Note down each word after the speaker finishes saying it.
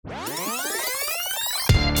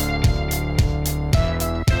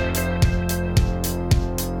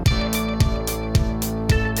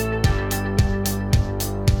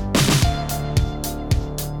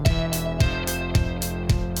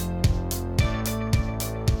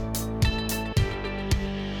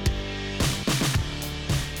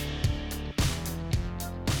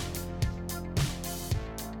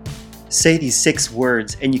Say these 6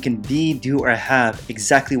 words and you can be, do, or have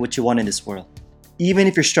exactly what you want in this world. Even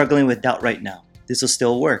if you're struggling with doubt right now, this will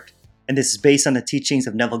still work. And this is based on the teachings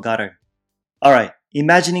of Neville Goddard. Alright,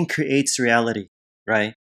 imagining creates reality,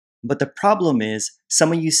 right? But the problem is,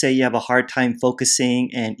 some of you say you have a hard time focusing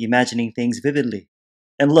and imagining things vividly.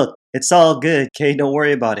 And look, it's all good, okay? Don't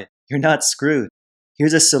worry about it. You're not screwed.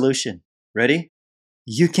 Here's a solution. Ready?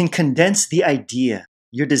 You can condense the idea,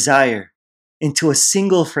 your desire, into a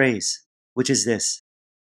single phrase, which is this.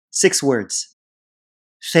 6 words.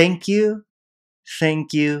 Thank you,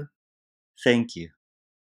 thank you, thank you.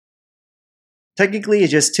 Technically,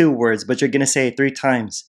 it's just 2 words, but you're going to say it 3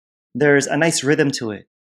 times. There's a nice rhythm to it.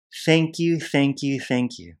 Thank you, thank you,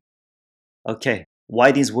 thank you. Okay,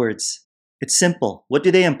 why these words? It's simple. What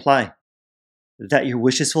do they imply? That your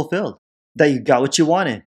wish is fulfilled. That you got what you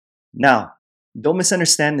wanted. Now, don't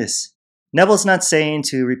misunderstand this. Neville's not saying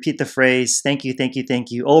to repeat the phrase, thank you, thank you,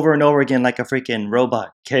 thank you, over and over again like a freaking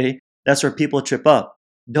robot, okay? That's where people trip up.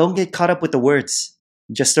 Don't get caught up with the words.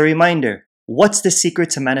 Just a reminder, what's the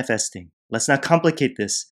secret to manifesting? Let's not complicate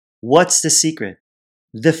this. What's the secret?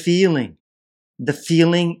 The feeling. The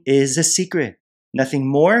feeling is the secret. Nothing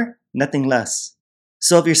more, nothing less.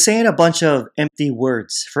 So if you're saying a bunch of empty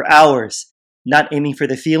words for hours, not aiming for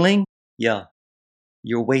the feeling, yo,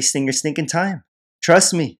 you're wasting your stinking time.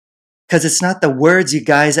 Trust me. Because it's not the words, you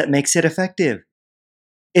guys, that makes it effective.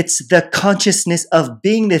 It's the consciousness of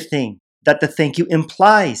being the thing that the thank you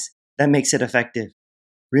implies that makes it effective.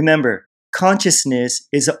 Remember, consciousness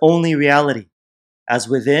is the only reality. As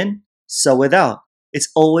within, so without. It's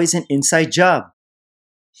always an inside job.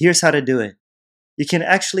 Here's how to do it. You can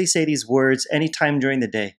actually say these words anytime during the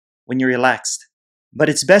day when you're relaxed. But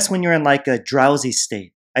it's best when you're in like a drowsy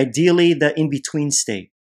state. Ideally, the in-between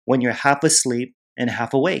state, when you're half asleep and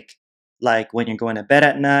half awake. Like when you're going to bed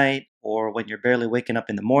at night, or when you're barely waking up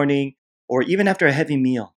in the morning, or even after a heavy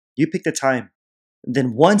meal. You pick the time.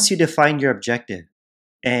 Then once you define your objective,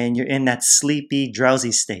 and you're in that sleepy,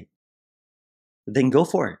 drowsy state, then go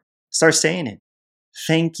for it. Start saying it.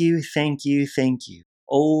 Thank you, thank you, thank you.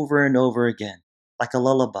 Over and over again, like a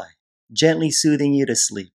lullaby, gently soothing you to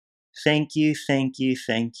sleep. Thank you, thank you,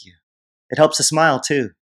 thank you. It helps to smile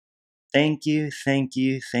too. Thank you, thank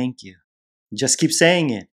you, thank you. Just keep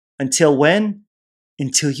saying it. Until when?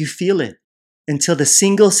 Until you feel it. Until the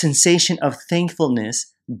single sensation of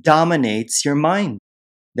thankfulness dominates your mind.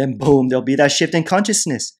 Then boom, there'll be that shift in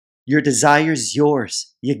consciousness. Your desire's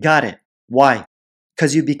yours. You got it. Why?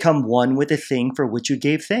 Because you become one with the thing for which you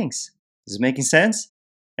gave thanks. Is it making sense?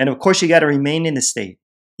 And of course, you got to remain in the state.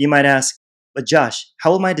 You might ask, but Josh,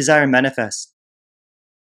 how will my desire manifest?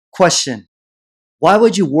 Question. Why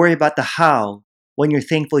would you worry about the how when you're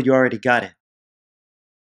thankful you already got it?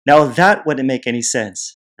 Now that wouldn't make any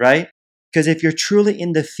sense, right? Because if you're truly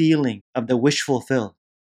in the feeling of the wish fulfilled,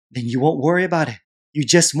 then you won't worry about it. You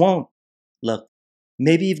just won't. Look,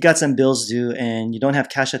 maybe you've got some bills due and you don't have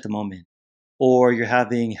cash at the moment, or you're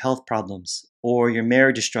having health problems, or your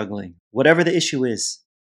marriage is struggling, whatever the issue is.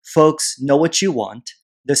 Folks, know what you want,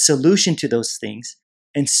 the solution to those things,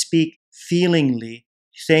 and speak feelingly,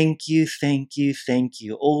 thank you, thank you, thank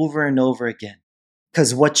you, over and over again.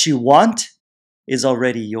 Because what you want is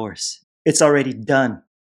already yours. It's already done.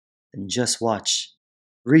 And just watch.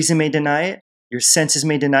 Reason may deny it, your senses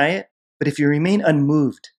may deny it, but if you remain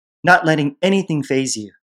unmoved, not letting anything faze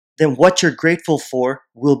you, then what you're grateful for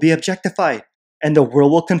will be objectified, and the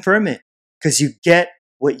world will confirm it, because you get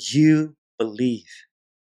what you believe.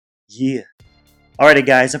 Yeah. Alrighty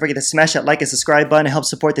guys, don't forget to smash that like and subscribe button to help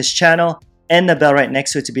support this channel, and the bell right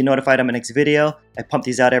next to it to be notified on my next video. I pump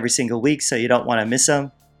these out every single week, so you don't want to miss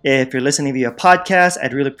them. If you're listening via podcast,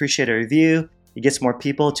 I'd really appreciate a review. It gets more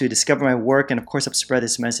people to discover my work and of course help spread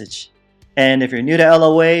this message. And if you're new to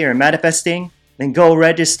LOA or manifesting, then go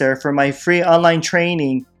register for my free online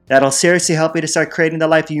training that'll seriously help you to start creating the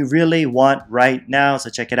life you really want right now. So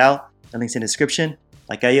check it out. The link's in the description.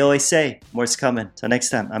 Like I always say, more's coming. Till next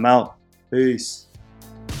time, I'm out. Peace.